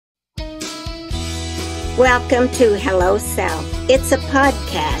Welcome to Hello Self. It's a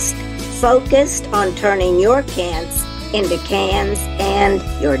podcast focused on turning your can'ts into cans and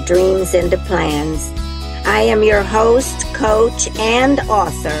your dreams into plans. I am your host, coach, and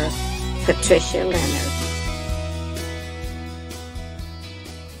author, Patricia Leonard.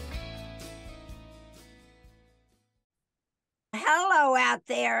 Hello out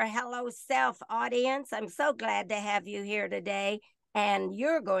there, Hello Self audience. I'm so glad to have you here today, and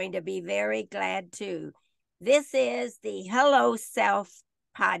you're going to be very glad too. This is the Hello Self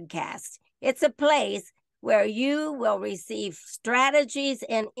podcast. It's a place where you will receive strategies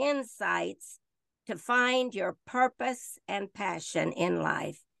and insights to find your purpose and passion in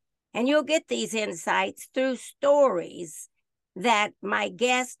life. And you'll get these insights through stories that my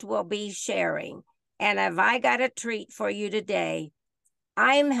guest will be sharing. And have I got a treat for you today?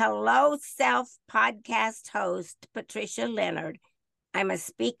 I'm Hello Self podcast host, Patricia Leonard. I'm a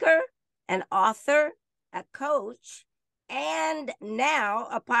speaker, an author, a coach, and now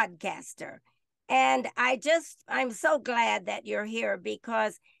a podcaster. And I'm so glad that you're here,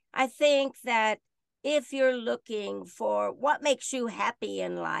 because I think that if you're looking for what makes you happy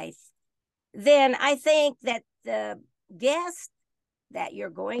in life, then I think that the guest that you're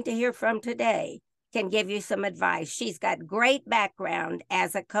going to hear from today can give you some advice. She's got great background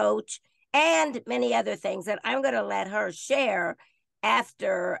as a coach and many other things that I'm going to let her share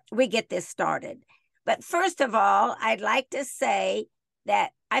after we get this started. But first of all, I'd like to say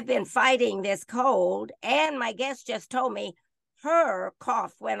that I've been fighting this cold, and my guest just told me her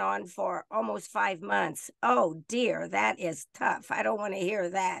cough went on for almost 5 months. Oh dear, that is tough. I don't want to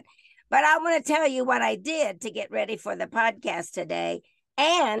hear that. But I want to tell you what I did to get ready for the podcast today.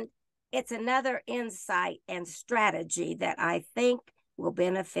 And it's another insight and strategy that I think will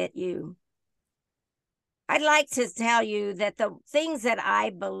benefit you. I'd like to tell you that the things that I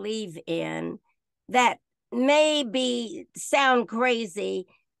believe in that sound crazy,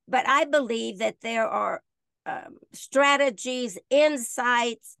 but I believe that there are strategies,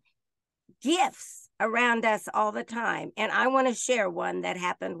 insights, gifts around us all the time. And I want to share one that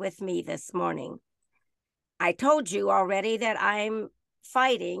happened with me this morning. I told you already that I'm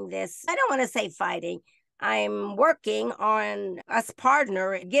fighting this. I don't want to say fighting. I'm working on us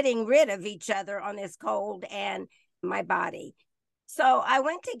getting rid of each other on this cold and my body. So I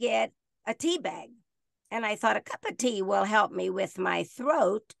went to get a tea bag, and I thought a cup of tea will help me with my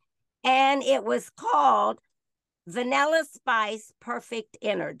throat. And it was called Vanilla Spice Perfect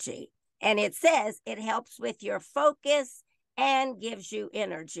Energy. And it says it helps with your focus and gives you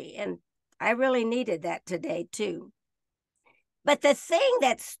energy. And I really needed that today too. But the thing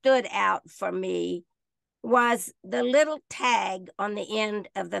that stood out for me was the little tag on the end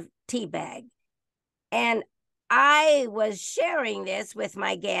of the tea bag. And I was sharing this with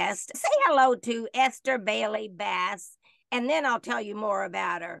my guest. Say hello to Esther Bailey-Bass, and then I'll tell you more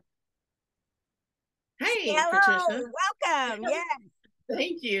about her. Hey, hello, Patricia. Welcome. Yes.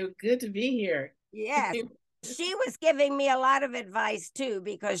 Thank you. Good to be here. Yes. She was giving me a lot of advice too,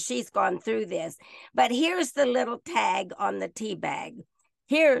 because she's gone through this. But here's the little tag on the tea bag.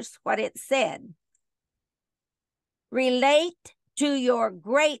 Here's what it said. Relate to your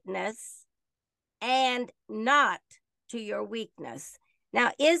greatness and not to your weakness. Now,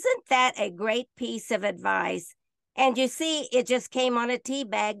 isn't that a great piece of advice? And you see, it just came on a tea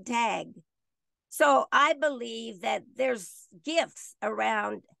bag tag. So I believe that there's gifts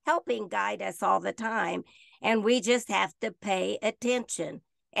around helping guide us all the time, and we just have to pay attention.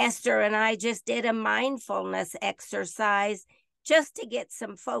 Esther and I just did a mindfulness exercise just to get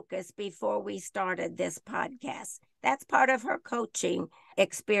some focus before we started this podcast. That's part of her coaching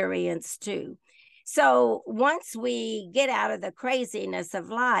experience too. So once we get out of the craziness of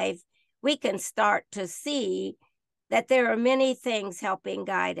life, we can start to see that there are many things helping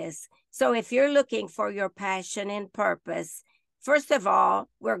guide us. So if you're looking for your passion and purpose, first of all,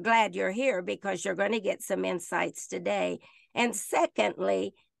 we're glad you're here because you're going to get some insights today. And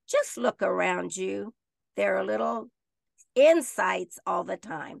secondly, just look around you. There are little insights all the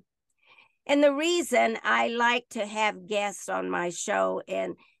time. And the reason I like to have guests on my show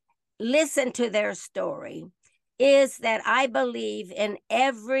and listen to their story is that I believe in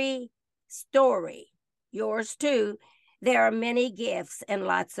every story, yours too, there are many gifts and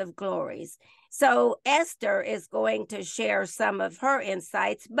lots of glories. So Esther is going to share some of her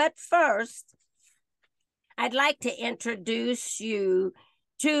insights. But first, I'd like to introduce you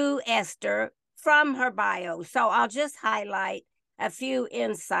to Esther from her bio. So I'll just highlight a few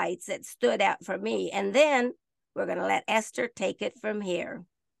insights that stood out for me, and then we're going to let Esther take it from here.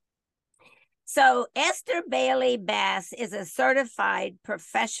 So Esther Bailey-Bass is a certified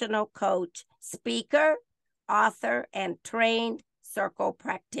professional coach, speaker, author, and trained circle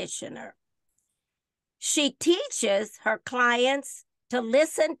practitioner. She teaches her clients to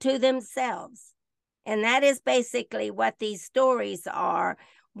listen to themselves. And that is basically what these stories are.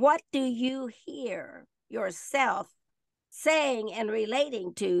 What do you hear yourself saying and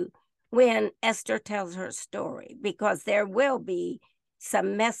relating to when Esther tells her story? Because there will be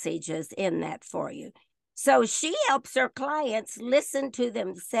some messages in that for you. So she helps her clients listen to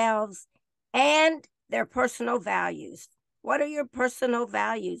themselves and their personal values. What are your personal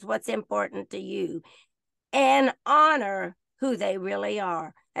values? What's important to you? And honor who they really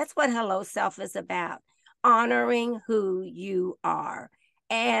are. That's what Hello Self is about. Honoring who you are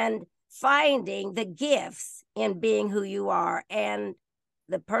and finding the gifts in being who you are and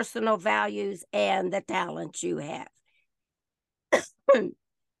the personal values and the talents you have.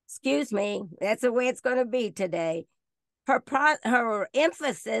 Excuse me, that's the way it's going to be today. Her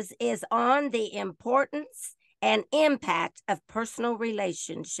emphasis is on the importance and impact of personal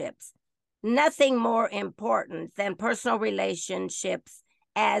relationships. Nothing more important than personal relationships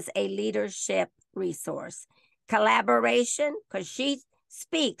as a leadership resource. Collaboration, because she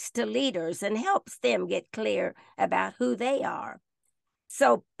speaks to leaders and helps them get clear about who they are.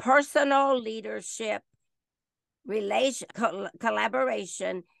 So personal leadership,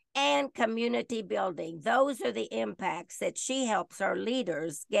 collaboration, and community building. Those are the impacts that she helps her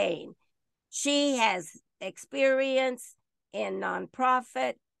leaders gain. She has experience in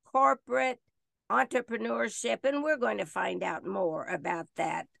nonprofit, corporate, entrepreneurship, and we're going to find out more about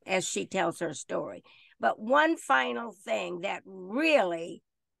that as she tells her story. But one final thing that really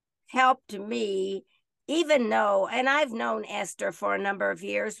helped me, even though, and I've known Esther for a number of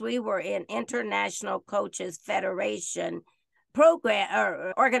years, we were in International Coaches Federation program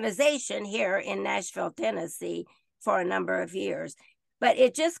or organization here in Nashville, Tennessee for a number of years. But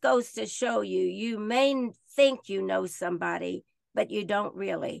it just goes to show you, you may think you know somebody, but you don't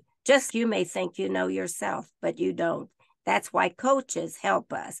really. Just you may think you know yourself, but you don't. That's why coaches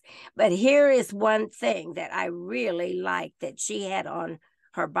help us. But here is one thing that I really like that she had on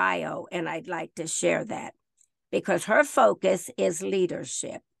her bio, and I'd like to share that because her focus is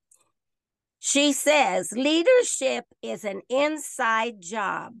leadership. She says leadership is an inside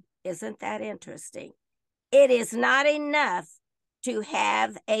job. Isn't that interesting? It is not enough to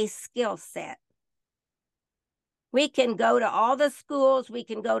have a skill set. We can go to all the schools, we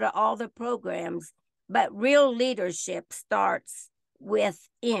can go to all the programs, but real leadership starts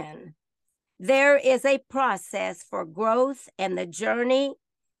within. There is a process for growth and the journey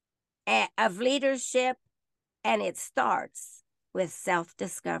of leadership, and it starts with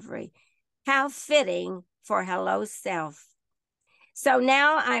self-discovery. How fitting for Hello Self. So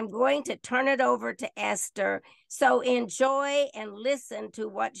now I'm going to turn it over to Esther. So enjoy and listen to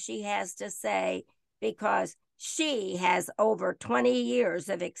what she has to say because she has over 20 years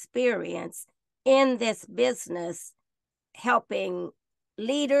of experience in this business, helping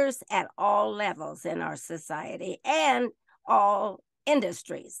leaders at all levels in our society and all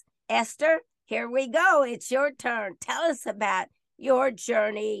industries. Esther, here we go. It's your turn. Tell us about your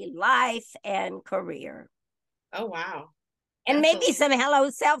journey, life, and career. Oh, wow. And maybe some Hello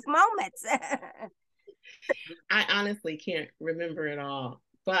Self moments. I honestly can't remember it all,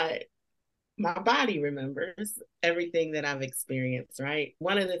 but my body remembers everything that I've experienced, right?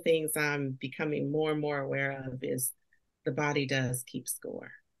 One of the things I'm becoming more and more aware of is the body does keep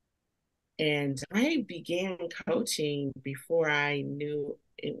score. And I began coaching before I knew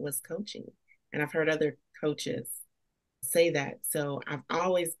it was coaching. And I've heard other coaches say that. So I've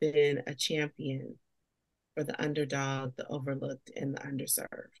always been a champion for the underdog, the overlooked, and the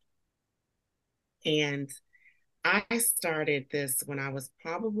underserved. And I started this when I was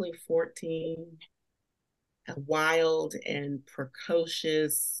probably 14, a wild and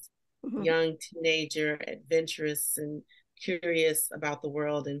precocious young teenager, adventurous and curious about the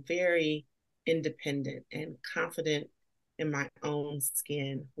world and very independent and confident in my own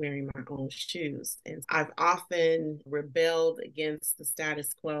skin, wearing my own shoes. And I've often rebelled against the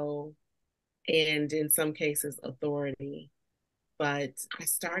status quo and in some cases authority. But I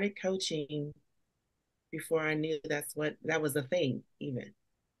started coaching before I knew that was a thing even.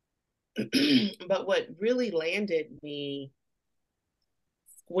 But what really landed me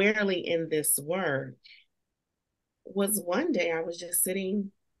squarely in this work was one day I was just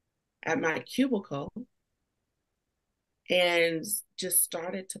sitting at my cubicle and just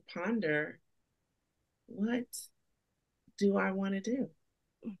started to ponder, what do I want to do?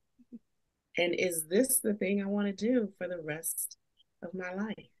 And is this the thing I want to do for the rest of my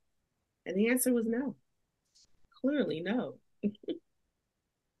life? And the answer was no. Clearly no.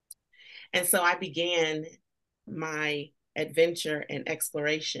 And so I began my adventure and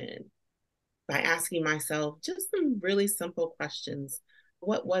exploration by asking myself just some really simple questions.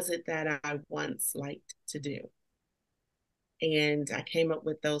 What was it that I once liked to do? And I came up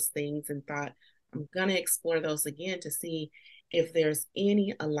with those things and thought, I'm going to explore those again to see if there's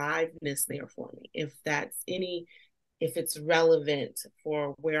any aliveness there for me, if it's relevant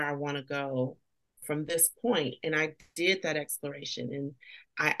for where I want to go from this point. And I did that exploration. And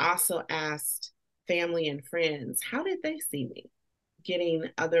I also asked family and friends, how did they see me? Getting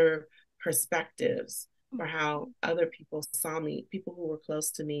other perspectives for how other people saw me, people who were close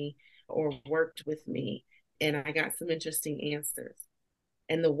to me or worked with me. And I got some interesting answers.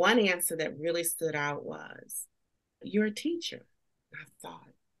 And the one answer that really stood out was, you're a teacher. I thought,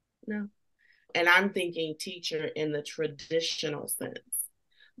 no. And I'm thinking teacher in the traditional sense.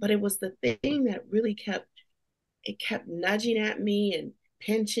 But it was the thing that really kept nudging at me and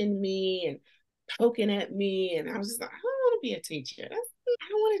pinching me and poking at me. And I was just like, I don't want to be a teacher. I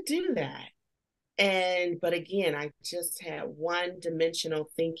don't want to do that. But again, I just had one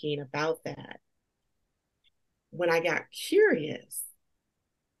dimensional thinking about that. When I got curious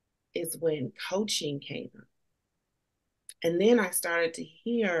is when coaching came up. And then I started to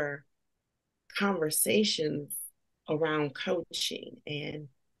hear conversations around coaching, and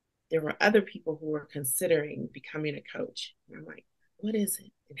there were other people who were considering becoming a coach. And I'm like, what is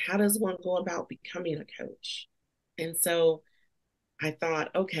it? And how does one go about becoming a coach? And so I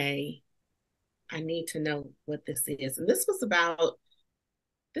thought, okay, I need to know what this is. And this was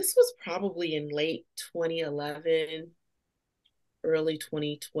probably in late 2011, early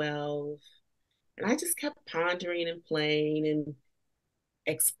 2012. And I just kept pondering and playing and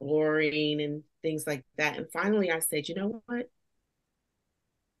exploring and things like that. And finally I said, you know what?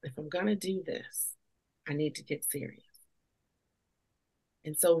 If I'm going to do this, I need to get serious.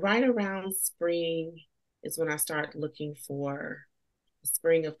 And so right around spring is when I started looking for the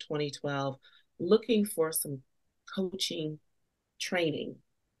spring of 2012, looking for some coaching training.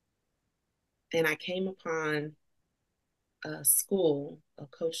 And I came upon a school, a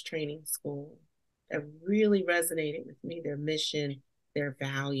coach training school that really resonated with me, their mission, their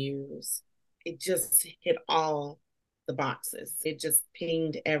values. It just hit all the boxes. It just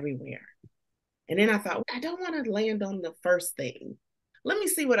pinged everywhere. And then I thought, I don't want to land on the first thing. Let me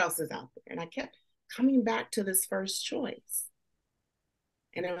see what else is out there. And I kept coming back to this first choice.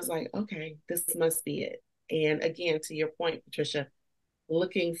 And I was like, okay, this must be it. And again, to your point, Patricia,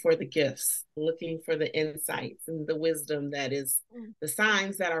 looking for the gifts, looking for the insights and the wisdom that is the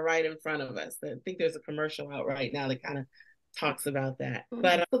signs that are right in front of us. I think there's a commercial out right now that kind of talks about that.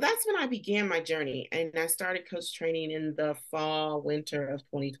 But so that's when I began my journey. And I started coach training in the fall, winter of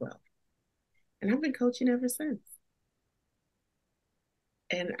 2012. And I've been coaching ever since.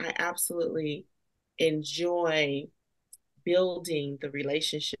 And I absolutely enjoy building the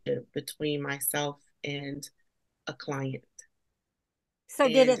relationship between myself and a client. So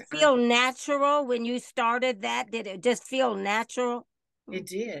did it feel natural when you started that? Did it just feel natural? It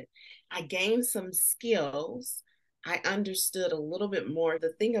did. I gained some skills. I understood a little bit more.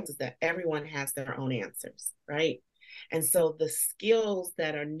 The thing is that everyone has their own answers, right? And so the skills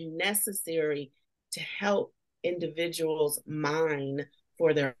that are necessary to help individuals mine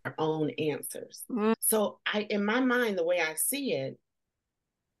for their own answers. So in my mind, the way I see it,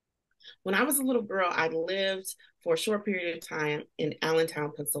 when I was a little girl, I lived for a short period of time in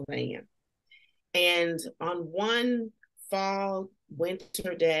Allentown, Pennsylvania. And on one fall,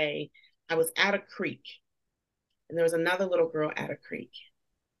 winter day, I was at a creek. And there was another little girl at a creek.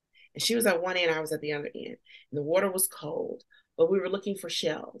 And she was at one end, I was at the other end. And the water was cold, but we were looking for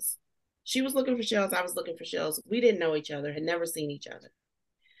shells. She was looking for shells, I was looking for shells. We didn't know each other, had never seen each other.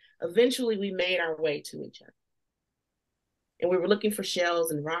 Eventually, we made our way to each other. And we were looking for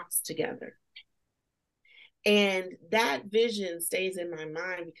shells and rocks together. And that vision stays in my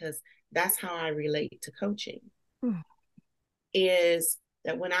mind because that's how I relate to coaching. Is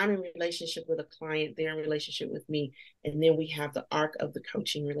that when I'm in relationship with a client, they're in relationship with me, and then we have the arc of the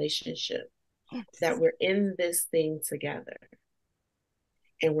coaching relationship, that we're in this thing together.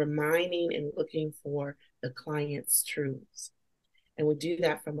 And we're mining and looking for the client's truths. And we do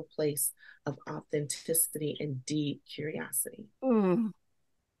that from a place of authenticity and deep curiosity. And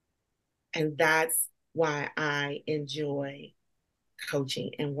that's why I enjoy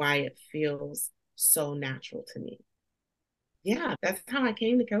coaching and why it feels so natural to me. Yeah, that's how I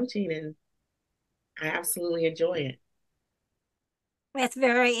came to coaching, and I absolutely enjoy it. That's a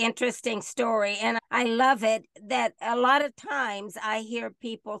very interesting story. And I love it that a lot of times I hear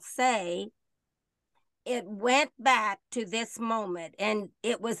people say, it went back to this moment, and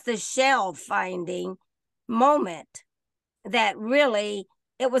it was the shell finding moment that really,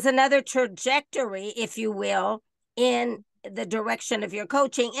 it was another trajectory, if you will, in the direction of your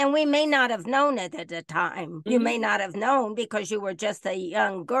coaching. And we may not have known it at the time. Mm-hmm. You may not have known because you were just a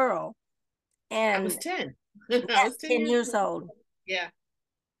young girl. And I was 10. I was 10 years old. Yeah.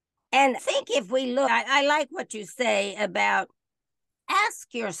 And I think if we look, I like what you say about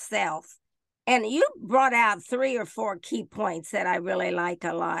ask yourself, and you brought out 3 or 4 key points that I really like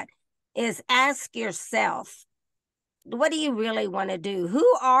a lot, is ask yourself, what do you really want to do? Who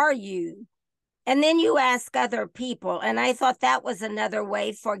are you? And then you ask other people. And I thought that was another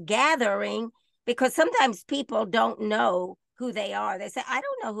way for gathering, because sometimes people don't know who they are. They say, I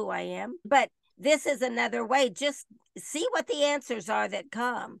don't know who I am. But this is another way. Just see what the answers are that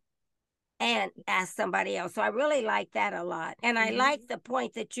come and ask somebody else. So I really like that a lot. And I like the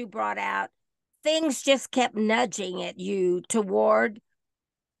point that you brought out. Things just kept nudging at you toward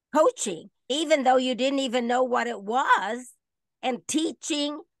coaching, even though you didn't even know what it was. And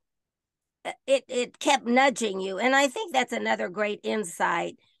teaching, it kept nudging you. And I think that's another great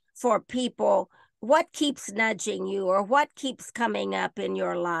insight for people. What keeps nudging you, or what keeps coming up in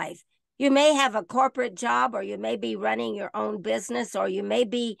your life? You may have a corporate job, or you may be running your own business, or you may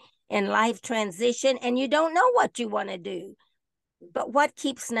be in life transition and you don't know what you want to do. But what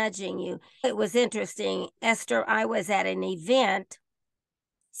keeps nudging you? It was interesting, Esther. I was at an event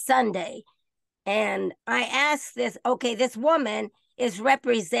Sunday, and I asked this woman is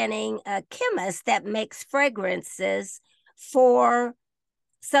representing a chemist that makes fragrances for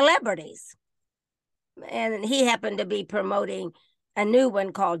celebrities. And he happened to be promoting a new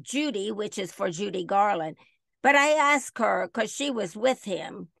one called Judy, which is for Judy Garland. But I asked her, because she was with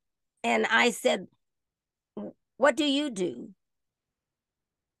him, and I said, what do you do?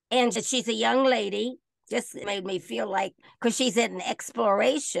 And she's a young lady, just made me feel like, because she's in an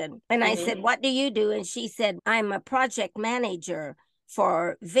exploration. And I said, what do you do? And she said, I'm a project manager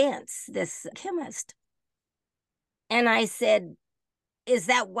for Vince, this chemist. And I said, is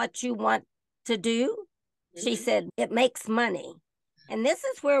that what you want to do? She said, it makes money. And this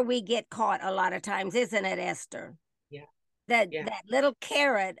is where we get caught a lot of times, isn't it, Esther? Yeah. That little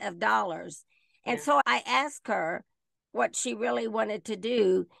carrot of dollars. And so I asked her what she really wanted to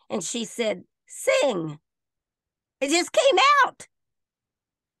do. And she said, sing. It just came out.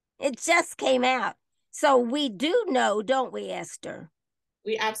 It just came out. So we do know, don't we, Esther?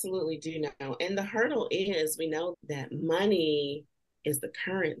 We absolutely do know. And the hurdle is, we know that money is the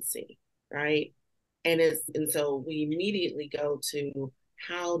currency, right? And so we immediately go to,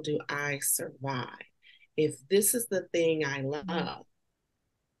 how do I survive? If this is the thing I love,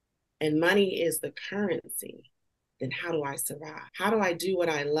 and money is the currency, then how do I survive? How do I do what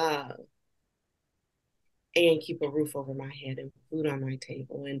I love and keep a roof over my head and food on my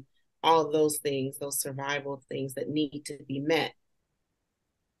table and all of those things, those survival things that need to be met?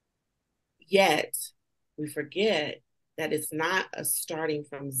 Yet we forget that it's not a starting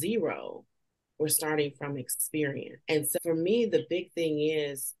from zero. We're starting from experience. And so for me, the big thing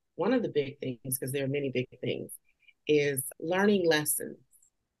is, one of the big things, because there are many big things, is learning lessons.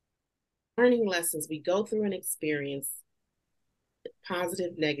 Learning lessons. We go through an experience,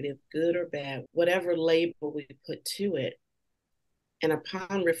 positive, negative, good or bad, whatever label we put to it. And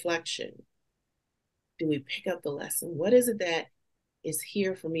upon reflection, do we pick up the lesson? What is it that is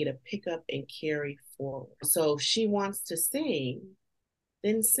here for me to pick up and carry forward? So if she wants to sing,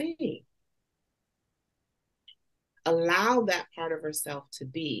 then sing. Allow that part of herself to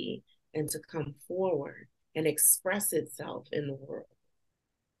be and to come forward and express itself in the world.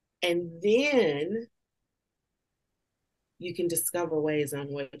 And then you can discover ways on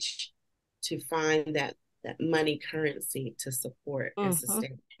which to find that money currency to support and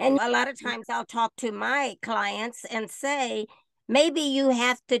sustain. And a lot of times I'll talk to my clients and say, maybe you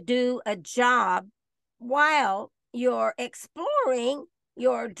have to do a job while you're exploring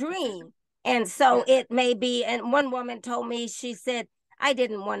your dream. And so it may be, and one woman told me, she said, I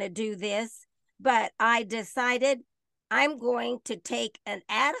didn't want to do this, but I decided I'm going to take an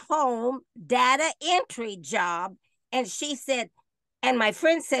at-home data entry job. And she said, and my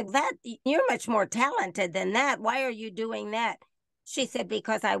friend said, that you're much more talented than that. Why are you doing that? She said,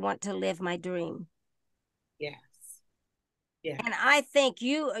 because I want to live my dream. Yes. Yeah. And I think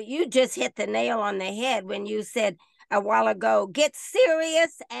you just hit the nail on the head when you said a while ago, get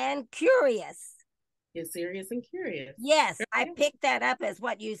serious and curious. Get serious and curious. Yes, I picked that up as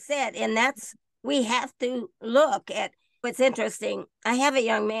what you said. And we have to look at what's interesting. I have a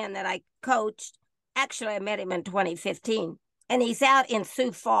young man that I coached. Actually, I met him in 2015, and he's out in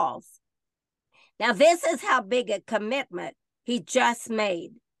Sioux Falls. Now, this is how big a commitment he just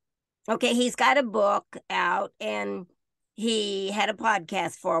made. Okay, he's got a book out and he had a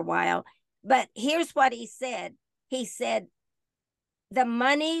podcast for a while. But here's what he said. He said, the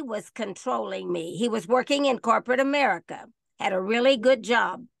money was controlling me. He was working in corporate America, had a really good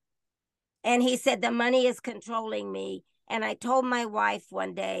job. And he said, the money is controlling me. And I told my wife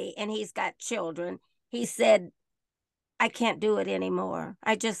one day, and he's got children, he said, I can't do it anymore.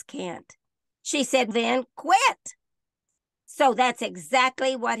 I just can't. She said, then quit. So that's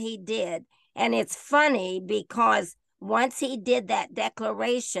exactly what he did. And it's funny because once he did that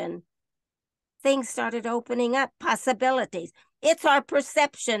declaration, things started opening up, possibilities. It's our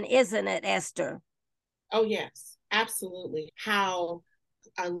perception, isn't it, Esther? Oh, yes, absolutely. How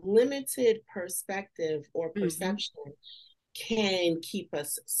a limited perspective or perception can keep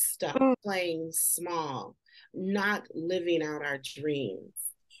us stuck, playing small, not living out our dreams.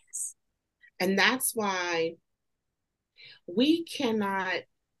 Yes. And that's why we cannot,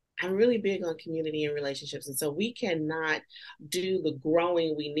 I'm really big on community and relationships. And so we cannot do the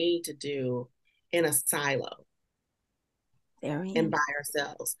growing we need to do in a silo and by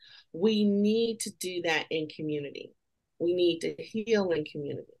ourselves. We need to do that in community. We need to heal in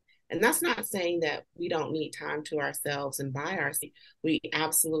community. And that's not saying that we don't need time to ourselves and by ourselves. We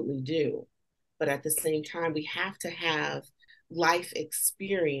absolutely do. But at the same time, we have to have life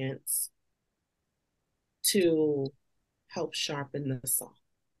experience to help sharpen the saw.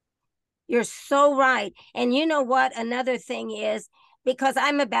 You're so right. And you know what? Another thing is, because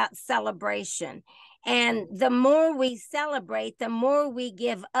I'm about celebration. And the more we celebrate, the more we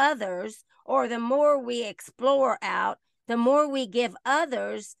give others, or the more we explore out, the more we give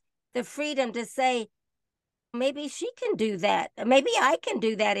others the freedom to say, maybe she can do that. Maybe I can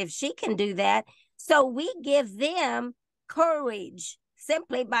do that if she can do that. So we give them courage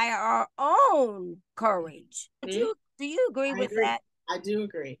simply by our own courage. Do you agree with that? I do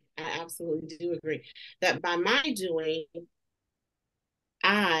agree. I absolutely do agree that by my doing,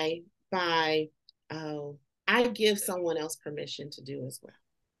 I give someone else permission to do as well.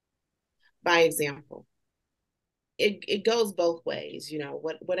 By example, it goes both ways. You know,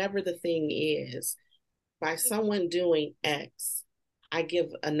 whatever the thing is, by someone doing X, I give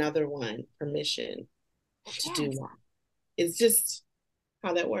another one permission to do Y. It's just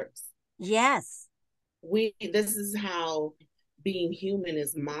how that works. Yes. This is how being human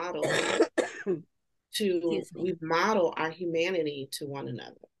is modeled. We model our humanity to one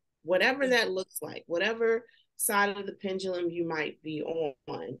another, whatever that looks like, whatever side of the pendulum you might be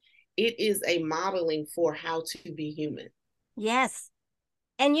on, it is a modeling for how to be human. Yes.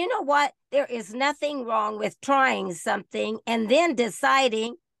 And you know what? There is nothing wrong with trying something and then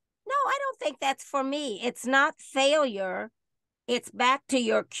deciding, no, I don't think that's for me. It's not failure. It's back to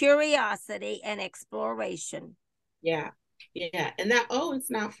your curiosity and exploration. Yeah. Yeah. And that, it's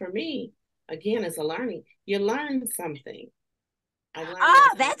not for me. Again, it's a learning. You learn something.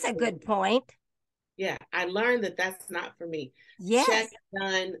 That's a good point. Yeah. I learned that that's not for me. Yes. Check,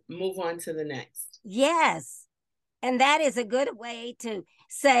 done, move on to the next. Yes. And that is a good way to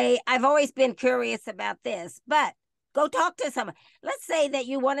say, I've always been curious about this, but go talk to someone. Let's say that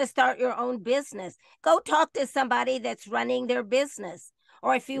you want to start your own business. Go talk to somebody that's running their business.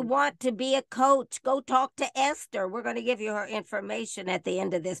 Or if you want to be a coach, go talk to Esther. We're going to give you her information at the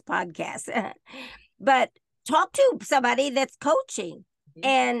end of this podcast. But talk to somebody that's coaching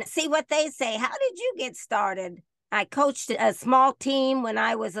and see what they say. How did you get started? I coached a small team when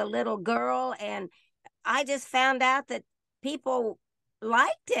I was a little girl, and I just found out that people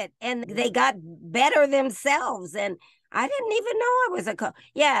liked it and they got better themselves. And I didn't even know I was a coach.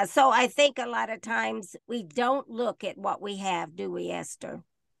 Yeah. So I think a lot of times we don't look at what we have, do we, Esther?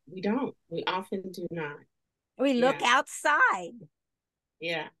 We don't. We often do not. We look outside.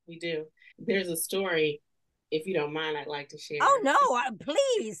 Yeah, we do. There's a story, if you don't mind, I'd like to share. Oh, no,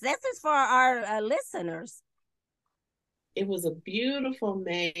 please. This is for our listeners. It was a beautiful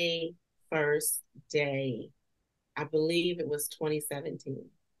May 1st day. I believe it was 2017.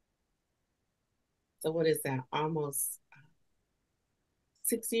 So what is that? Almost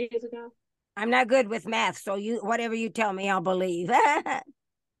 6 years ago? I'm not good with math, so whatever you tell me, I'll believe.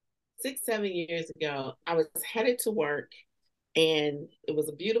 6, 7 years ago, I was headed to work and it was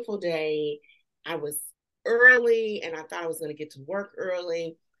a beautiful day. I was early and I thought I was going to get to work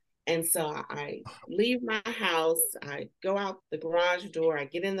early. And so I leave my house, I go out the garage door, I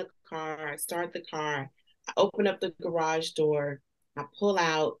get in the car, I start the car, I open up the garage door, I pull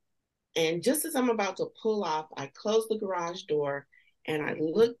out, and just as I'm about to pull off, I close the garage door and I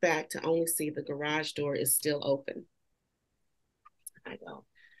look back to only see the garage door is still open. I go,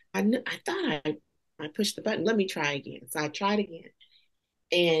 I thought I pushed the button. Let me try again. So I tried again.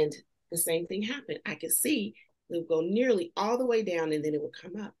 And the same thing happened. I could see it would go nearly all the way down and then it would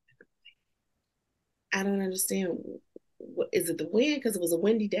come up. I don't understand. What is it, the wind? Because it was a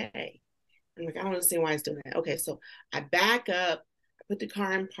windy day. I'm like, I don't understand why it's doing that. Okay, so I back up, I put the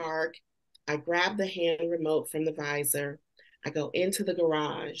car in park, I grab the hand remote from the visor, I go into the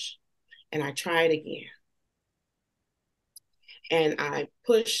garage, and I try it again. And I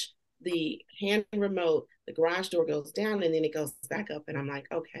push the hand remote, the garage door goes down, and then it goes back up. And I'm like,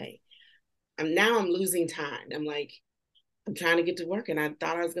 okay, I'm losing time. I'm like, I'm trying to get to work, and I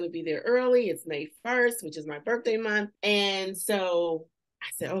thought I was going to be there early. It's May 1st, which is my birthday month. And so I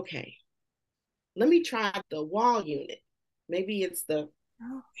said, okay, let me try the wall unit. Maybe it's the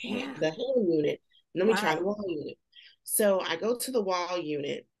hand unit. Let me try the wall unit. So I go to the wall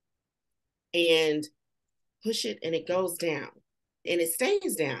unit and push it, and it goes down. And it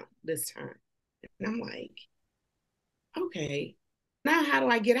stays down this time. And I'm like, okay, now how do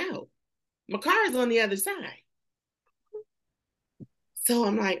I get out? My car is on the other side. So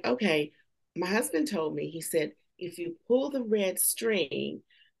I'm like, okay, my husband told me, he said, if you pull the red string,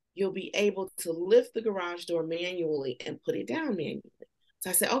 you'll be able to lift the garage door manually and put it down manually.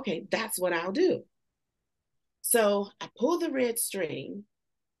 So I said, okay, that's what I'll do. So I pull the red string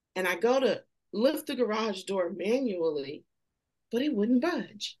and I go to lift the garage door manually, but it wouldn't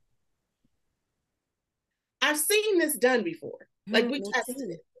budge. I've seen this done before. Like we tested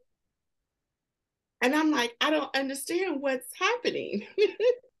it. And I'm like, I don't understand what's happening.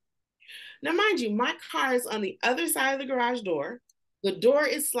 Now, mind you, my car is on the other side of the garage door. The door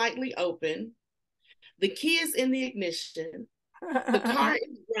is slightly open. The key is in the ignition. The car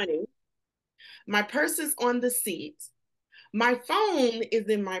is running. My purse is on the seat. My phone is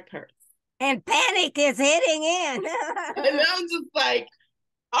in my purse. And panic is hitting in. And I'm just like,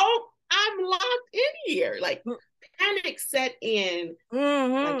 oh, I'm locked in here. Like panic set in.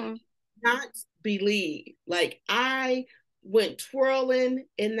 Like, not believe. Like I went twirling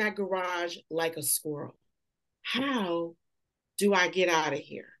in that garage like a squirrel. How do I get out of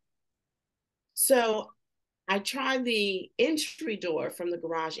here? So I tried the entry door from the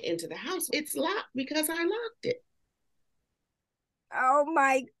garage into the house. It's locked because I locked it. Oh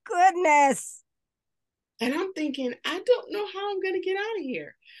my goodness. And I'm thinking, I don't know how I'm going to get out of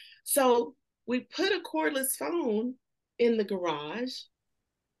here. So we put a cordless phone in the garage,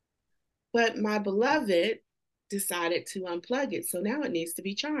 but my beloved decided to unplug it. So now it needs to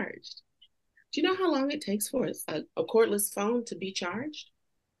be charged. Do you know how long it takes for a cordless phone to be charged?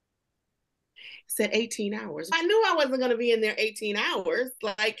 It said 18 hours. I knew I wasn't going to be in there 18 hours.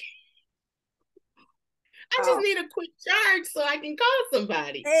 Like, I just need a quick charge so I can call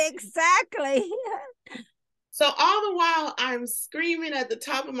somebody. Exactly. So all the while I'm screaming at the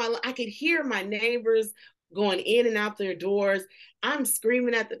top of my lungs. I could hear my neighbors going in and out their doors. I'm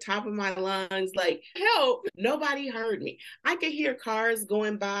screaming at the top of my lungs, like, help. Nobody heard me. I could hear cars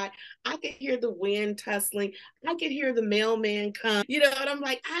going by. I could hear the wind tussling. I could hear the mailman come. You know, and I'm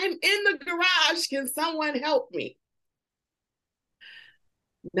like, I'm in the garage. Can someone help me?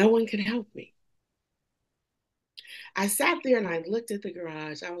 No one could help me. I sat there and I looked at the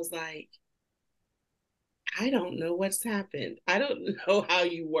garage. I was like, I don't know what's happened. I don't know how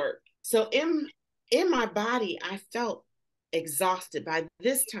you work. So in my body, I felt exhausted. By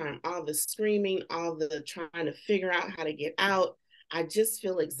this time, all the screaming, all the trying to figure out how to get out, I just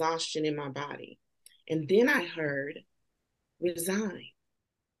feel exhaustion in my body. And then I heard resign.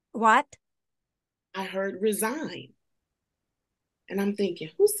 What? I heard resign. And I'm thinking,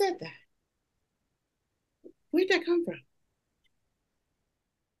 who said that? Where'd that come from?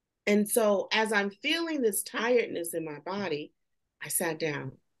 And so as I'm feeling this tiredness in my body, I sat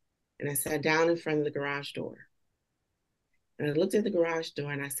down. And I sat down in front of the garage door. And I looked at the garage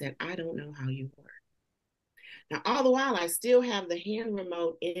door and I said, I don't know how you work. Now, all the while, I still have the hand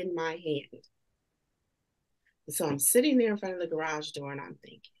remote in my hand. And so I'm sitting there in front of the garage door and I'm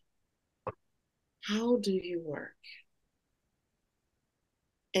thinking, how do you work?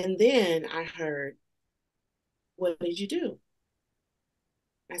 And then I heard, what did you do?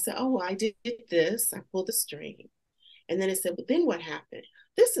 I said, oh, I did this. I pulled the string. And then it said, but then what happened?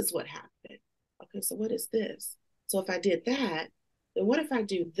 This is what happened. Okay, so what is this? So if I did that, then what if I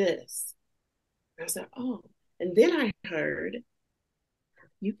do this? And I said, oh. And then I heard,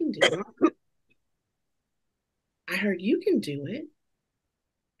 you can do it. I heard, you can do it.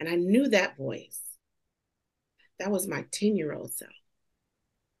 And I knew that voice. That was my 10-year-old self.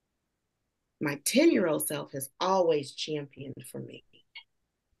 My 10-year-old self has always championed for me.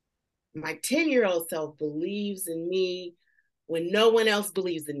 My 10-year-old self believes in me when no one else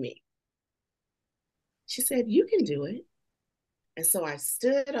believes in me. She said, you can do it. And so I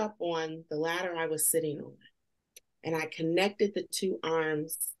stood up on the ladder I was sitting on, and I connected the two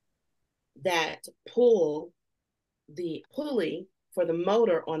arms that pull the pulley for the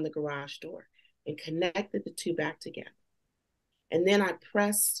motor on the garage door, and connected the two back together. And then I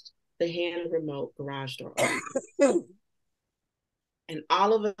pressed the hand remote garage door open. And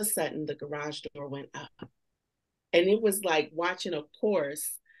all of a sudden, the garage door went up. And it was like watching a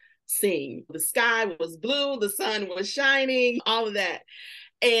chorus sing. The sky was blue, the sun was shining, all of that.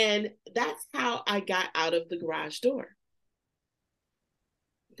 And that's how I got out of the garage door.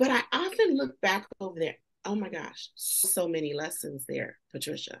 But I often look back over there. Oh my gosh, so many lessons there,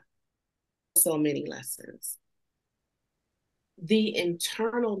 Patricia. So many lessons. The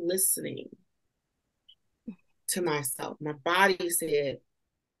internal listening to myself. My body said,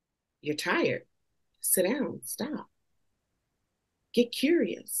 "You're tired. Sit down, stop. Get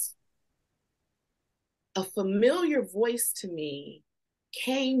curious." A familiar voice to me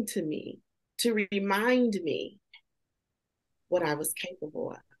came to me to remind me what I was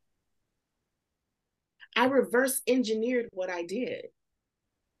capable of. I reverse engineered what I did.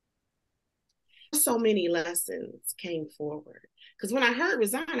 So many lessons came forward. Because when I heard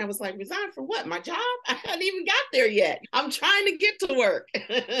resign, I was like, resign for what? My job? I hadn't even got there yet. I'm trying to get to work.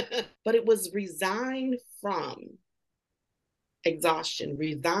 But it was resign from exhaustion,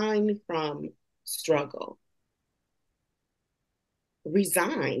 resign from struggle.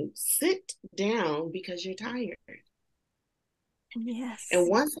 Resign, sit down because you're tired. Yes. And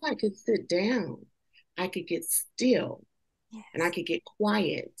once I could sit down, I could get still, yes, and I could get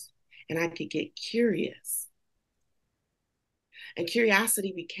quiet, and I could get curious. And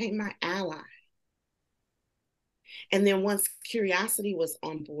curiosity became my ally. And then once curiosity was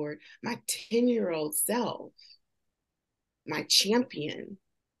on board, my 10-year-old self, my champion,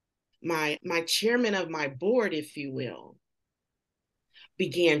 my chairman of my board, if you will,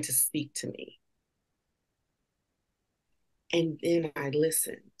 began to speak to me. And then I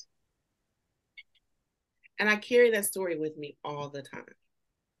listened. And I carry that story with me all the time,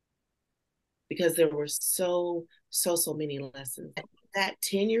 because there were so many lessons. That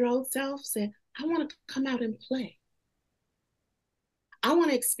 10-year-old self said, I want to come out and play. I want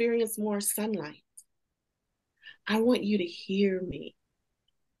to experience more sunlight. I want you to hear me.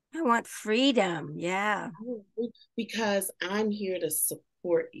 I want freedom. Yeah. Because I'm here to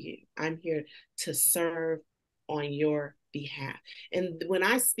support you. I'm here to serve on your behalf. And when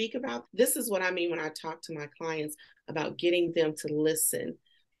I speak about, this is what I mean when I talk to my clients about getting them to listen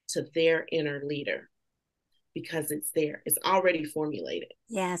to their inner leader, because it's there. It's already formulated.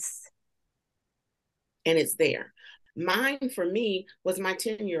 Yes. And it's there. Mine, for me, was my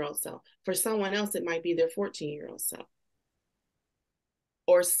 10-year-old self. For someone else, it might be their 14-year-old self,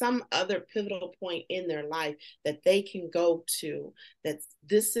 or some other pivotal point in their life that they can go to, that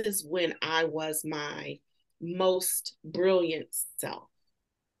this is when I was my most brilliant self.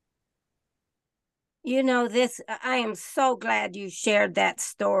 You know, I am so glad you shared that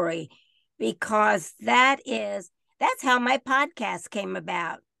story, because that's how my podcast came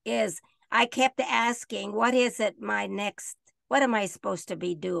about. Is I kept asking, what is it what am I supposed to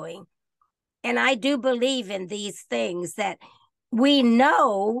be doing? And I do believe in these things that we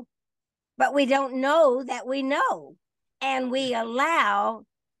know, but we don't know that we know. And we allow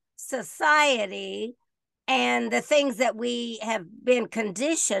society and the things that we have been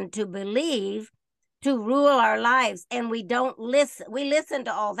conditioned to believe to rule our lives. And we don't listen. We listen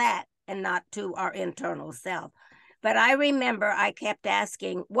to all that and not to our internal self. But I remember I kept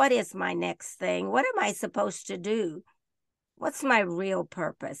asking, what is my next thing? What am I supposed to do? What's my real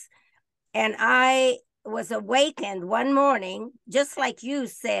purpose? And I was awakened one morning, just like you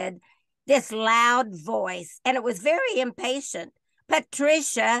said, this loud voice, and it was very impatient.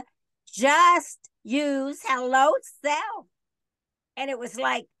 Patricia, just use hello self. And it was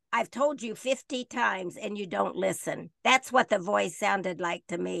like, I've told you 50 times and you don't listen. That's what the voice sounded like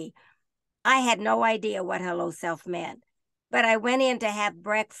to me. I had no idea what hello self meant, but I went in to have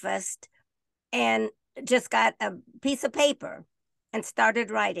breakfast and just got a piece of paper and started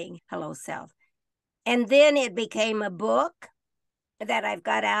writing hello self. And then it became a book that I've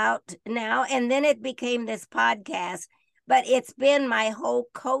got out now. And then it became this podcast, but it's been my whole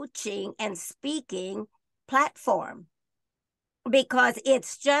coaching and speaking platform, because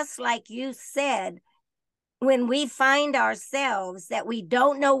it's just like you said, when we find ourselves that we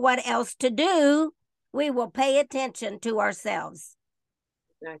don't know what else to do, we will pay attention to ourselves.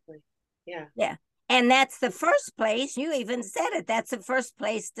 Exactly. Yeah. Yeah. And that's the first place. You even said it. That's the first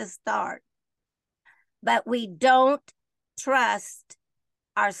place to start. But we don't trust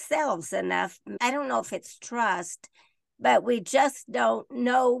ourselves enough. I don't know if it's trust, but we just don't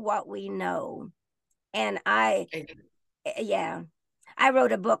know what we know. And yeah, I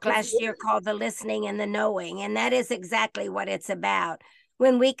wrote a book last year called The Listening and the Knowing, and that is exactly what it's about.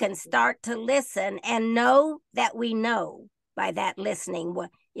 When we can start to listen and know that we know by that listening.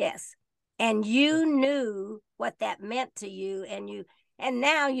 Yes. And you knew what that meant to you, and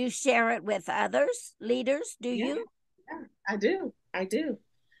now you share it with others, leaders, do you? Yeah, I do.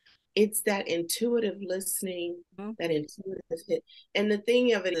 It's that intuitive listening, that intuitive hit. And the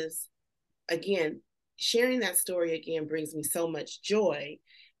thing of it is, again, sharing that story again brings me so much joy.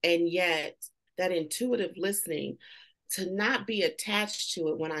 And yet that intuitive listening, to not be attached to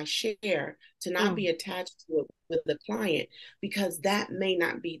it when I share, to not be attached to it with the client, because that may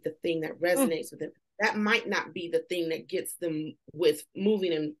not be the thing that resonates with them. That might not be the thing that gets them with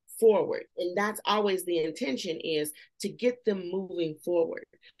moving them forward. And that's always the intention, is to get them moving forward.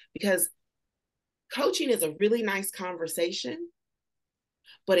 Because coaching is a really nice conversation,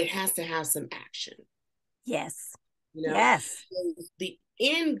 but it has to have some action. Yes. You know? Yes. The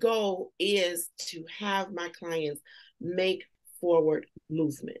end goal is to have my clients make forward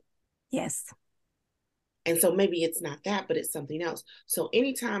movement. Yes. And so maybe it's not that, but it's something else. So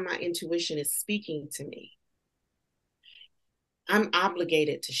anytime my intuition is speaking to me, I'm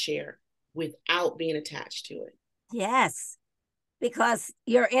obligated to share without being attached to it. Yes. Because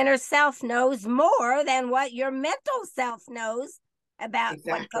your inner self knows more than what your mental self knows about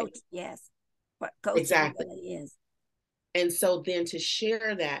what coaching really is. And so then to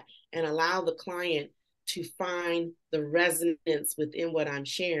share that and allow the client to find the resonance within what I'm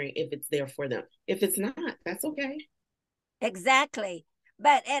sharing, if it's there for them. If it's not, that's okay. Exactly.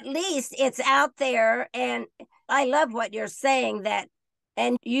 But at least it's out there. And I love what you're saying,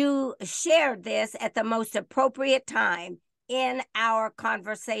 and you shared this at the most appropriate time in our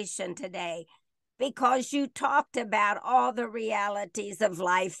conversation today, because you talked about all the realities of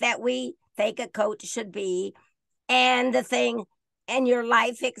life that we think a coach should be, and your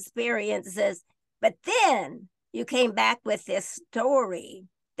life experiences. But then you came back with this story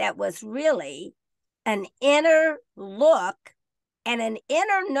that was really an inner look and an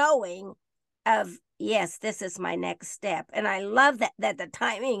inner knowing of, yes, this is my next step. And I love that the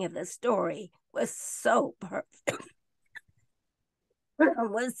timing of the story was so perfect.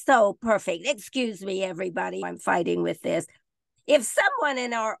 Was so perfect. Excuse me, everybody. I'm fighting with this. If someone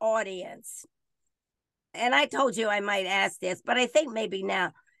in our audience, and I told you I might ask this, but I think maybe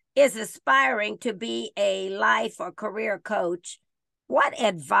now, is aspiring to be a life or career coach, what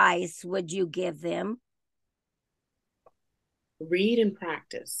advice would you give them? Read and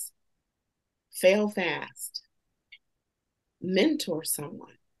practice. Fail fast. Mentor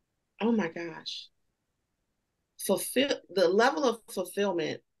someone. Oh my gosh. Fulfill the level of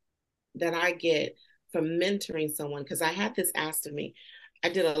fulfillment that I get from mentoring someone, because I had this asked of me. I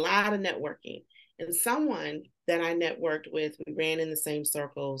did a lot of networking, and someone that I networked with, we ran in the same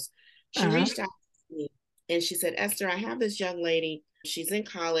circles. She reached out to me and she said, Esther, I have this young lady. She's in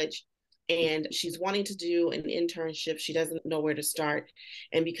college and she's wanting to do an internship. She doesn't know where to start.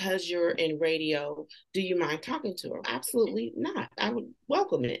 And because you're in radio, do you mind talking to her? Absolutely not. I would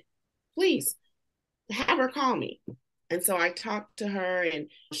welcome it. Please have her call me. And so I talked to her and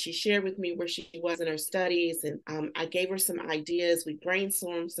she shared with me where she was in her studies. And I gave her some ideas. We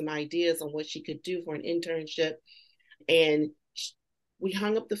brainstormed some ideas on what she could do for an internship. And we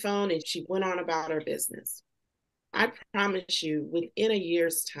hung up the phone and she went on about her business. I promise you, within a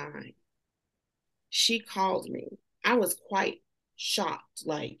year's time, she called me. I was quite shocked.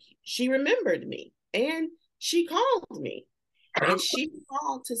 Like, she remembered me and she called me. And she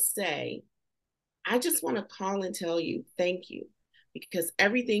called to say, I just want to call and tell you thank you, because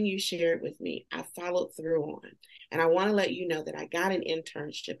everything you shared with me, I followed through on. And I want to let you know that I got an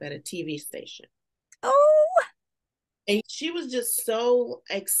internship at a TV station. Oh. And she was just so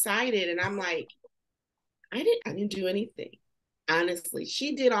excited. And I'm like, I didn't do anything. Honestly,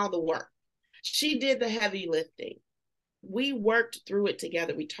 she did all the work. She did the heavy lifting. We worked through it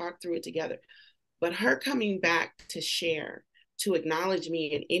together. We talked through it together. But her coming back to share, to acknowledge me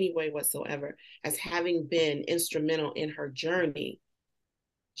in any way whatsoever as having been instrumental in her journey,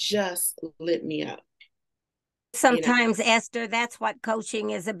 just lit me up. Sometimes, Esther, that's what coaching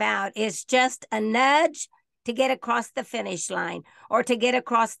is about. It's just a nudge to get across the finish line or to get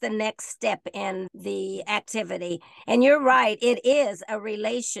across the next step in the activity. And you're right, it is a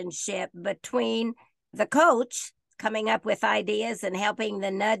relationship between the coach coming up with ideas and helping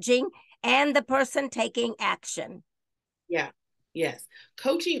the nudging and the person taking action. Yeah. Yes.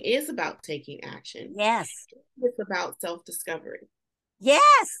 Coaching is about taking action. Yes. It's about self-discovery.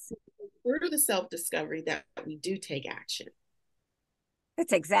 Yes. through the self-discovery that we do take action.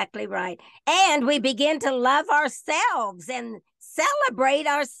 That's exactly right. And we begin to love ourselves and celebrate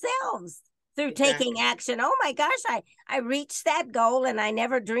ourselves through taking action. Oh my gosh, I reached that goal and I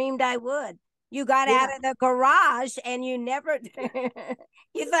never dreamed I would. You got out of the garage and you never,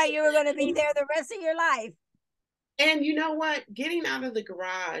 you thought you were going to be there the rest of your life. And you know what? Getting out of the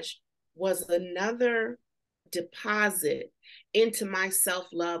garage was another deposit into my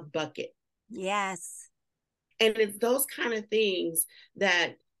self-love bucket. Yes. And it's those kind of things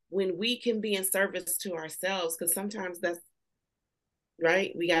that when we can be in service to ourselves, because sometimes that's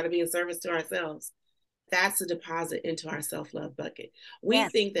right, we got to be in service to ourselves. That's a deposit into our self-love bucket. We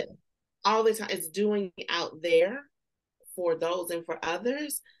think that all the time it's doing out there for those and for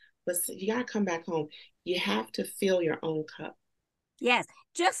others, but you got to come back home. You have to fill your own cup. Yes,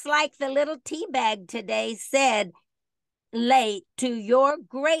 just like the little tea bag today said, late to your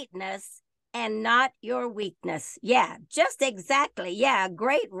greatness and not your weakness. Yeah, just exactly. Yeah,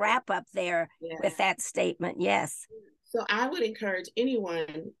 great wrap up there with that statement. Yes. So I would encourage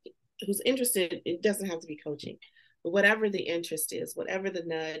anyone who's interested, it doesn't have to be coaching, but whatever the interest is, whatever the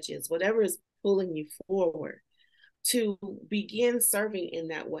nudge is, whatever is pulling you forward, to begin serving in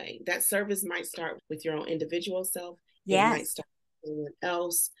that way. That service might start with your own individual self. It might start with someone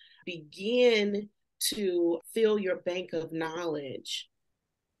else. Begin to fill your bank of knowledge,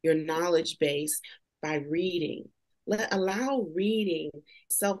 your knowledge base, by reading. Allow reading,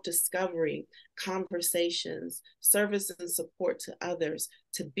 self-discovery, conversations, service and support to others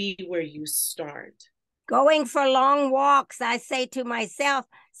to be where you start. Going for long walks, I say to myself,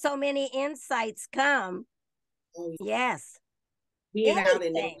 so many insights come. Oh, yes. Being out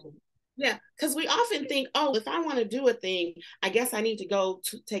in nature. Yeah, because we often think, oh, if I want to do a thing, I guess I need to go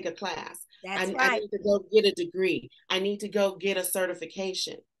to take a class. I need to go get a degree. I need to go get a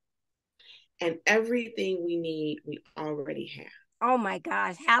certification. And everything we need, we already have. Oh my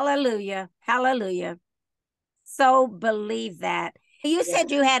gosh. Hallelujah. Hallelujah. So believe that. You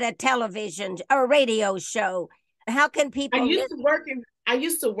said you had a television or radio show. How can people? I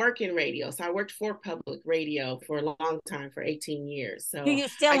used to work in radio. So I worked for public radio for a long time, for 18 years. So do you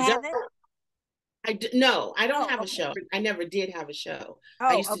still have it? No, I don't have a show. I never did have a show.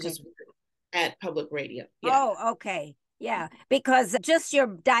 I used to just work at public radio. Yeah. Oh, okay. Yeah, because just your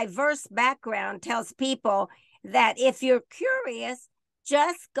diverse background tells people that if you're curious,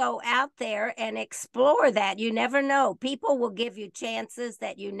 just go out there and explore that. You never know. People will give you chances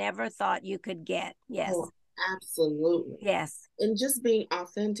that you never thought you could get. Yes. Oh, absolutely. Yes. And just being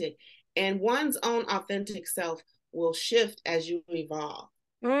authentic. And one's own authentic self will shift as you evolve.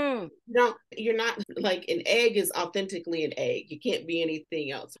 No, you're not like an egg is authentically an egg. You can't be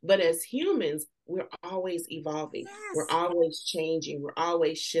anything else. But as humans, we're always evolving. Yes. We're always changing. We're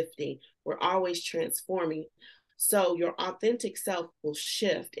always shifting. We're always transforming. So your authentic self will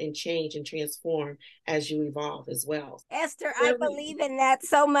shift and change and transform as you evolve as well. Esther, I believe in that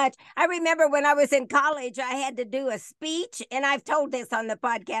so much. I remember when I was in college, I had to do a speech, and I've told this on the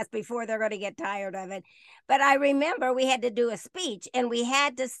podcast before, they're going to get tired of it. But I remember we had to do a speech, and we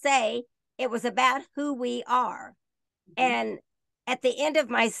had to say it was about who we are. And at the end of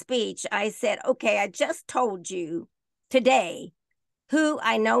my speech, I said, okay, I just told you today who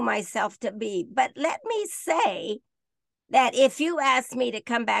I know myself to be. But let me say that if you ask me to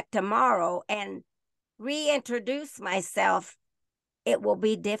come back tomorrow and reintroduce myself, it will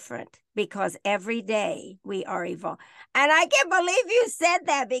be different because every day we are evolving. And I can't believe you said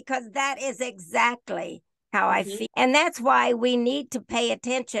that, because that is exactly how I feel. And that's why we need to pay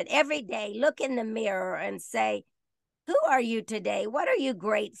attention every day. Look in the mirror and say, who are you today? What are you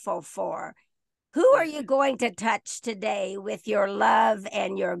grateful for? Who are you going to touch today with your love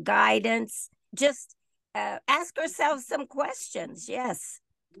and your guidance? Just ask yourself some questions. Yes.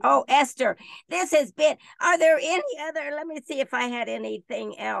 Oh, Esther, this has been, are there any other, let me see if I had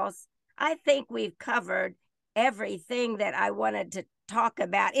anything else. I think we've covered everything that I wanted to talk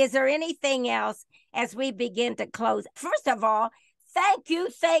about. Is there anything else as we begin to close? First of all, thank you,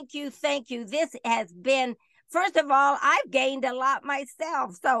 thank you, thank you. This has been, first of all, I've gained a lot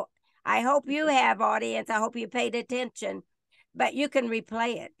myself. So I hope you have, audience. I hope you paid attention, but you can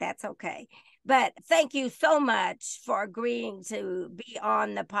replay it. That's okay. But thank you so much for agreeing to be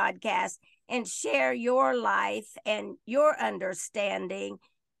on the podcast and share your life and your understanding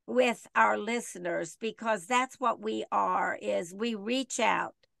with our listeners, because that's what we are, is we reach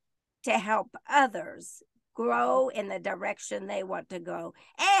out to help others grow in the direction they want to go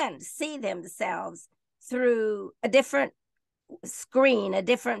and see themselves through a different screen, a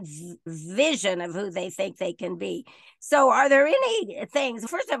different vision of who they think they can be. So are there any things?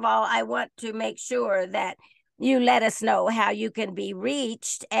 First of all, I want to make sure that you let us know how you can be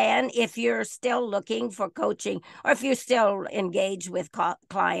reached, and if you're still looking for coaching or if you're still engaged with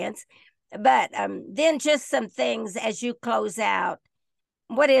clients. But then just some things as you close out.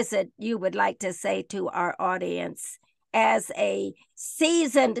 What is it you would like to say to our audience as a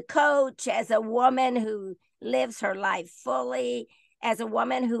seasoned coach, as a woman who lives her life fully, as a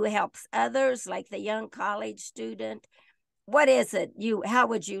woman who helps others, like the young college student? What is it how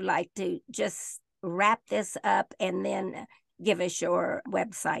would you like to just wrap this up and then give us your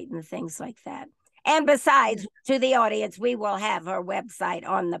website and things like that? And besides, to the audience, we will have her website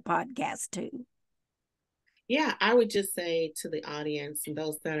on the podcast too. Yeah, I would just say to the audience and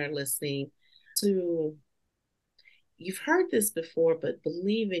those that are listening, you've heard this before, but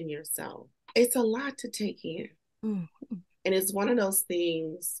believe in yourself. It's a lot to take in. Mm-hmm. And it's one of those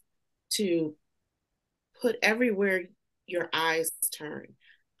things to put everywhere your eyes turn.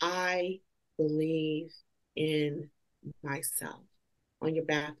 I believe in myself. On your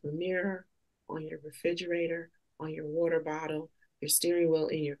bathroom mirror, on your refrigerator, on your water bottle, your steering wheel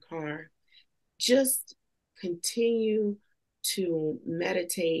in your car. Just continue to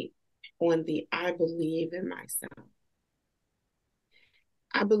meditate on the I believe in myself.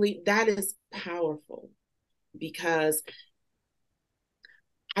 I believe that is powerful because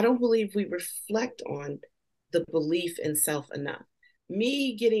I don't believe we reflect on the belief in self enough.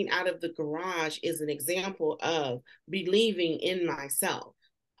 Me getting out of the garage is an example of believing in myself.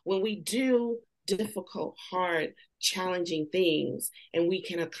 When we do difficult, hard, challenging things and we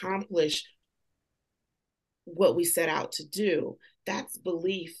can accomplish what we set out to do, that's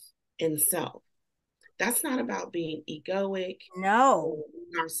belief in self. That's not about being egoic, no,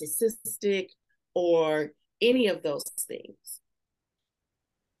 or narcissistic, or any of those things.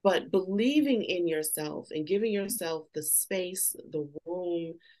 But believing in yourself and giving yourself the space, the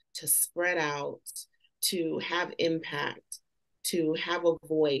room to spread out, to have impact, to have a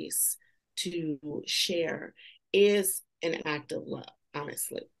voice, to share is an act of love,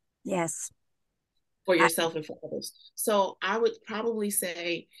 honestly. Yes. For yourself and for others. So I would probably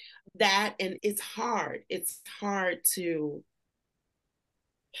say that, and it's hard. It's hard to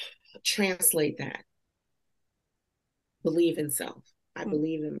translate that. Believe in self. I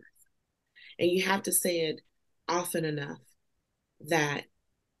believe in myself. And you have to say it often enough that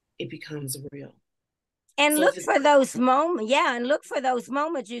it becomes real. And so look for those moments. Yeah, and look for those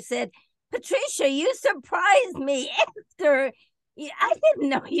moments. You said, Patricia, you surprised me, Esther. I didn't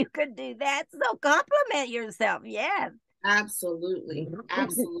know you could do that. So compliment yourself. Yes. Absolutely.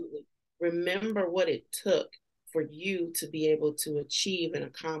 Absolutely. Remember what it took for you to be able to achieve and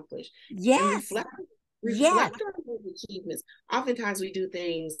accomplish. Yes. And reflect on those achievements. Oftentimes we do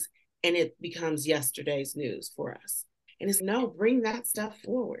things and it becomes yesterday's news for us. And it's no, bring that stuff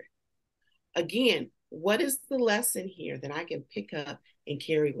forward. Again, what is the lesson here that I can pick up and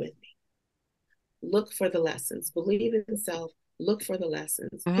carry with me? Look for the lessons. Believe in self. Look for the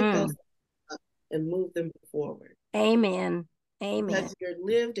lessons. Pick those up and move them forward. Amen. Amen. Because your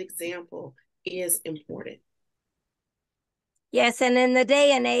lived example is important. Yes, and in the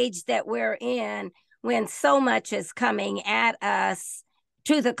day and age that we're in, when so much is coming at us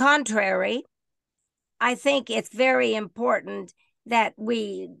to the contrary, I think it's very important that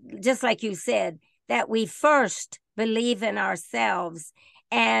we, just like you said, that we first believe in ourselves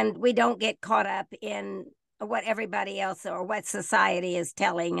and we don't get caught up in what everybody else or what society is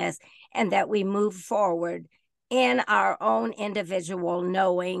telling us, and that we move forward in our own individual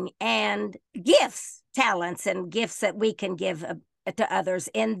knowing and gifts, talents, and gifts that we can give to others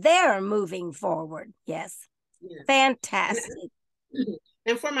in their moving forward. Yes. Fantastic.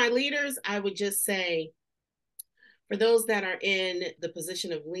 And for my leaders, I would just say, for those that are in the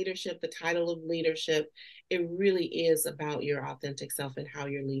position of leadership, the title of leadership, it really is about your authentic self and how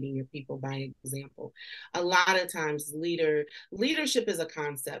you're leading your people by example. A lot of times leadership is a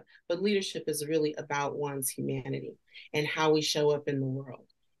concept, but leadership is really about one's humanity and how we show up in the world.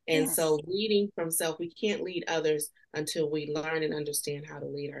 And so leading from self, we can't lead others until we learn and understand how to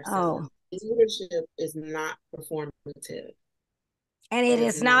lead ourselves. Leadership is not performative. And it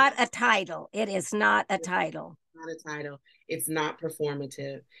is not a title. It is not a title. Not a title. It's not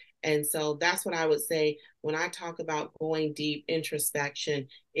performative. And so that's what I would say when I talk about going deep, introspection.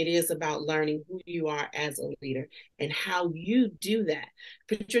 It is about learning who you are as a leader and how you do that.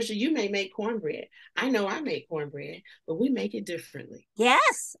 Patricia, you may make cornbread. I know I make cornbread, but we make it differently.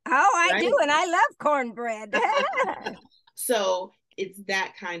 Yes. Oh, I do. And I love cornbread. So it's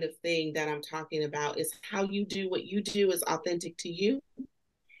that kind of thing that I'm talking about, is how you do what you do is authentic to you,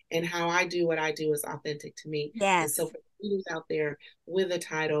 and how I do what I do is authentic to me. Yes. And so for leaders out there with a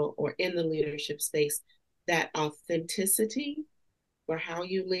title or in the leadership space, that authenticity for how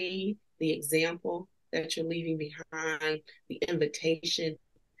you lead, the example that you're leaving behind, the invitation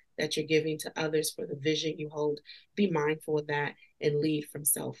that you're giving to others for the vision you hold, be mindful of that and lead from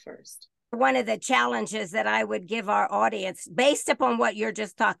self first. One of the challenges that I would give our audience, based upon what you're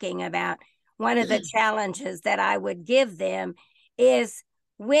just talking about, one of the challenges that I would give them is,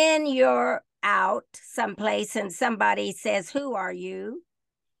 when you're out someplace and somebody says, "Who are you?"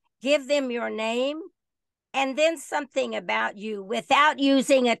 give them your name and then something about you without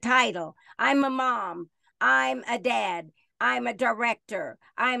using a title. I'm a mom. I'm a dad. I'm a director.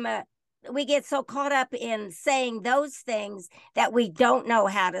 We get so caught up in saying those things that we don't know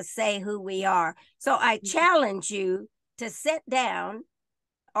how to say who we are. So I challenge you to sit down,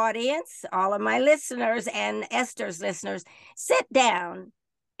 audience, all of my listeners and Esther's listeners, sit down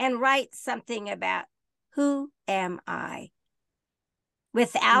and write something about, who am I?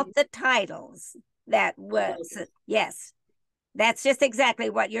 Without the titles. That was, yes, that's just exactly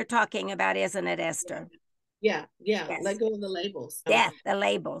what you're talking about, isn't it, Esther? Yeah. Yes. Let go of the labels. Yeah, the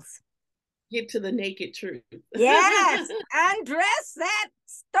labels. Get to the naked truth. Yes, undress that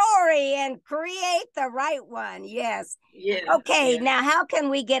story and create the right one. Yes. Yeah. Okay, now how can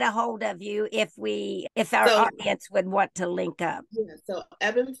we get a hold of you if our audience would want to link up? Yeah, so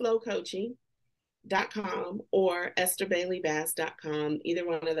ebbandflowcoaching.com or estherbaileybass.com. Either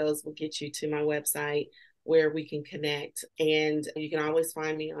one of those will get you to my website where we can connect. And you can always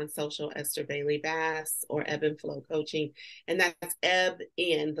find me on social, Esther Bailey-Bass or Ebb and Flow Coaching. And that's Ebb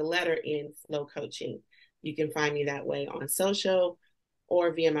in, the letter N, Flow Coaching. You can find me that way on social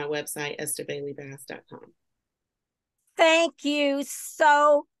or via my website, estherbaileybass.com. Thank you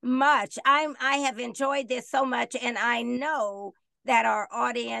so much. I have enjoyed this so much, and I know that our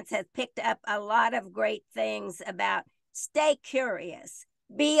audience has picked up a lot of great things about stay curious,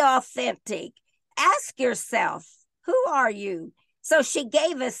 be authentic, ask yourself, who are you? So she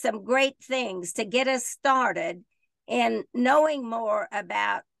gave us some great things to get us started in knowing more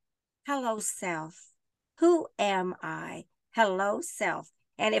about hello, self. Who am I? Hello, self.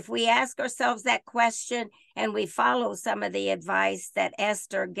 And if we ask ourselves that question and we follow some of the advice that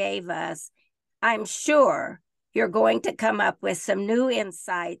Esther gave us, I'm sure you're going to come up with some new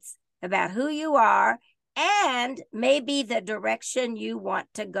insights about who you are and maybe the direction you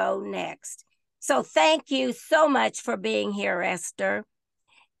want to go next. So thank you so much for being here, Esther.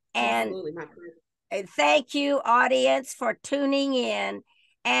 And absolutely, my pleasure. Thank you, audience, for tuning in.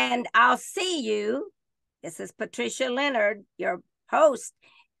 And I'll see you. This is Patricia Leonard, your host,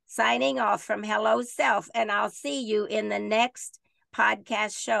 signing off from Hello Self. And I'll see you in the next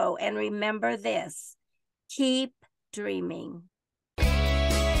podcast show. And remember this, keep dreaming.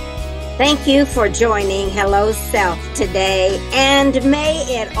 Thank you for joining Hello Self today, and may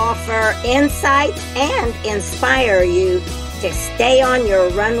it offer insights and inspire you to stay on your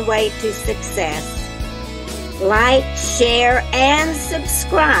runway to success. Like, share, and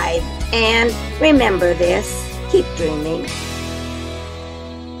subscribe. And remember this, keep dreaming.